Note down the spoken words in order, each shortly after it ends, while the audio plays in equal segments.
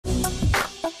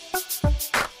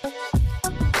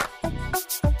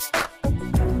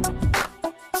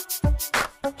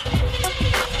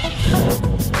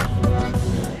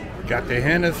Got the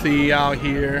Hennessy out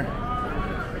here.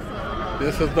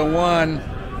 This is the one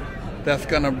that's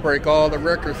gonna break all the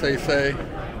records, they say.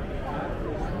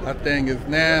 That thing is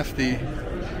nasty.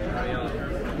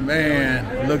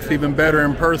 Man, looks even better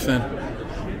in person.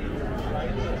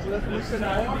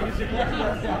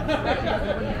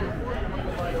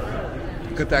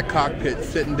 Look at that cockpit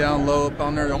sitting down low up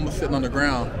on there, almost sitting on the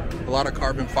ground. A lot of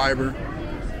carbon fiber.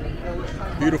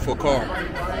 Beautiful car.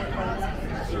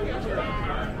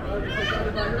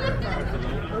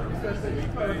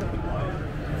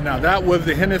 Now that was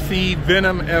the Hennessy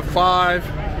Venom F5.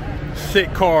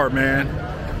 Sick car, man.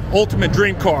 Ultimate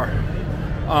dream car.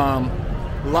 A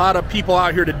lot of people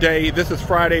out here today. This is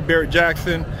Friday,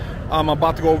 Barrett-Jackson. I'm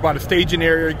about to go over by the staging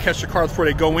area, catch the cars before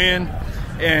they go in,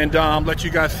 and let you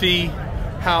guys see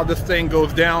how this thing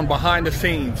goes down behind the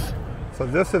scenes. So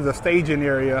this is the staging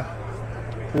area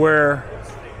where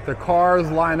the cars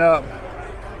line up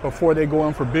before they go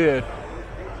in for bid.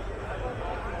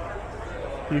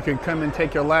 You can come and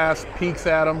take your last peeks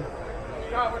at them.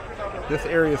 This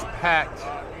area is packed,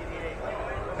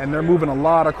 and they're moving a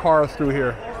lot of cars through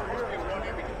here.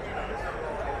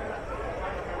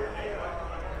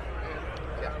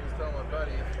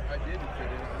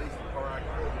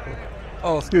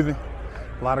 Oh, excuse me.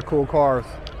 A lot of cool cars.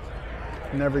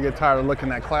 Never get tired of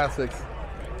looking at classics.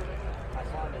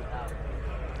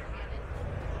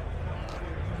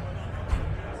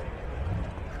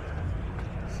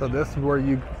 So this is where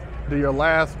you do your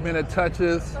last minute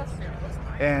touches,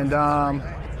 and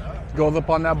goes up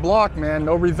on that block, man,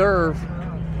 no reserve.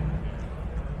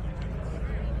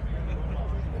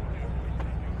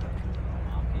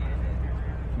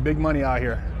 Big money out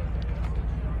here.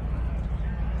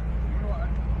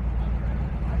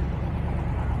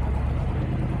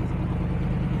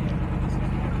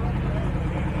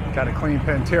 Got a clean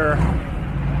Pantera.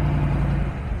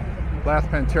 Last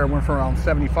Pantera went for around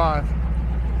 75.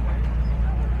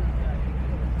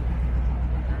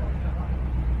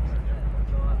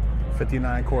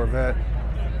 '59 Corvette.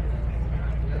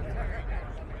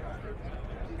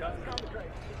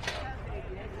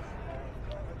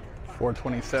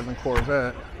 '427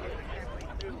 Corvette.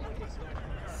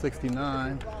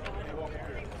 '69.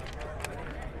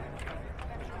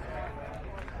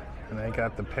 And they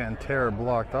got the Pantera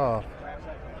blocked off.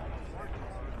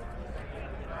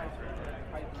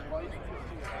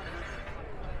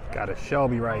 Got a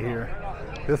Shelby right here.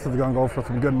 This is gonna go for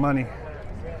some good money.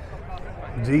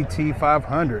 GT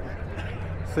 500,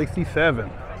 67.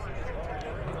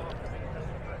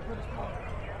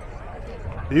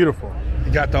 Beautiful.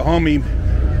 You got the homie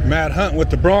Matt Hunt with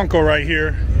the Bronco right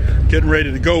here, getting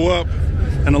ready to go up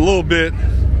in a little bit.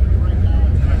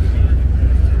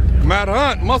 Matt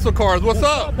Hunt, Muscle Cars, what's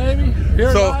up? Baby?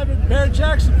 Here live at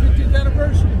Barrett-Jackson, 50th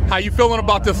anniversary. How you feeling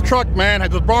about this truck, man?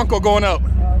 Has the Bronco going up?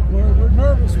 We're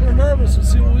nervous. We're nervous.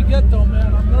 Let's see what we get, though,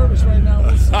 man. I'm nervous right now.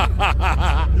 We'll see.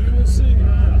 We will see.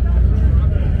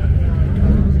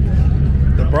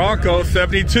 The Bronco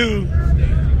 72.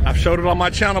 I've showed it on my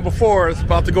channel before. It's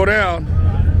about to go down.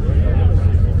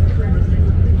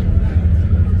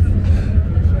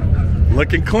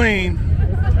 Looking clean.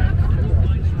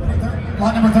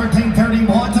 Lot number 1331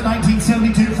 to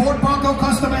 1972 Ford Bronco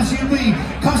Custom SUV.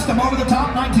 Custom over the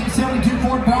top 1972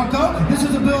 Ford Bronco. This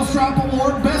is a Bill Strop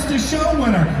Award Best of Show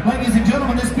winner. Ladies and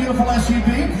gentlemen, this beautiful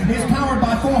SUV is powered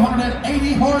by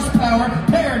 480 horsepower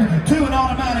paired to an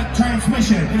automatic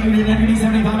transmission.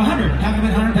 75, 100. Half of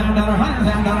it, $100, $100,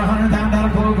 $100, $100,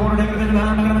 $100, quarter, negative,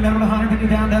 $150,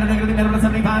 negative,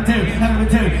 75, 2. Half of it,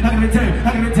 2. Half of it, 2.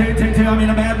 Half of it, 2. I mean,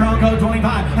 a bad Bronco, 25.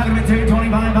 Half of it, 2,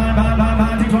 25,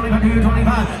 5, 225, 225.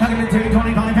 How can it take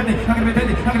 25, 50? How can it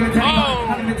 50? How can it take 5?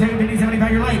 How can it take 50,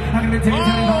 75? You're late. How can it take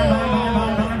 75,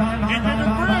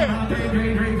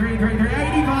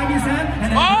 85, you said?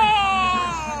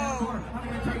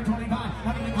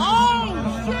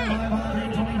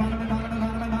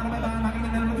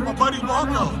 And then my buddy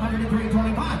Bronco.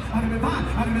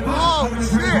 Oh,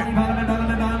 shit.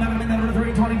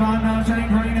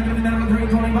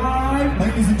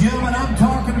 Ladies and gentlemen, I'm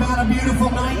talking about a beautiful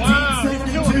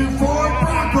 1972 Ford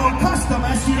Bronco Custom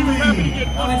SUV.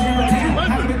 How can it 10?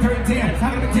 How can it 3, 10? How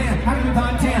can it 10? How can it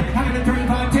 5, 10? How can it 3,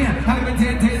 5, 10? How can it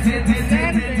 10, 10, 10, 10, 10,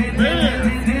 10, 10, 10,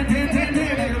 10, 10, 10, 10, 10?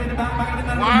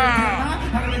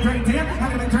 How can it 3, 10? How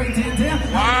can it 3, 10,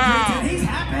 10? Wow. He's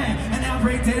happy. And now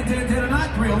 3, 10, 10, 10, and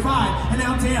not 305. And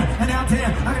now 10. And now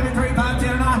 10. How can it 3, 5, 10,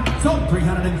 and not? Sold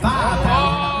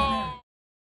 305,000.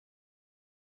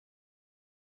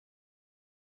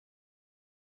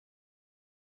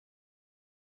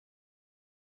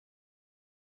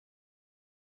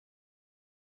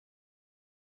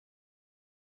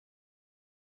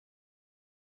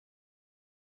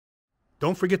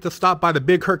 Don't forget to stop by the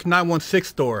Big Herc916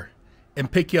 store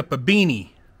and pick you up a beanie,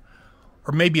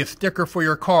 or maybe a sticker for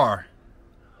your car,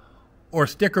 or a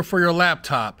sticker for your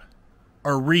laptop,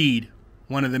 or read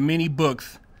one of the many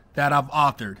books that I've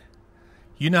authored.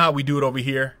 You know how we do it over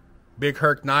here. Big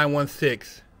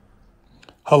Herc916.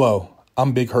 Hello,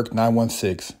 I'm Big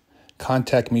Herc916.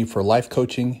 Contact me for life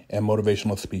coaching and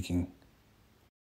motivational speaking.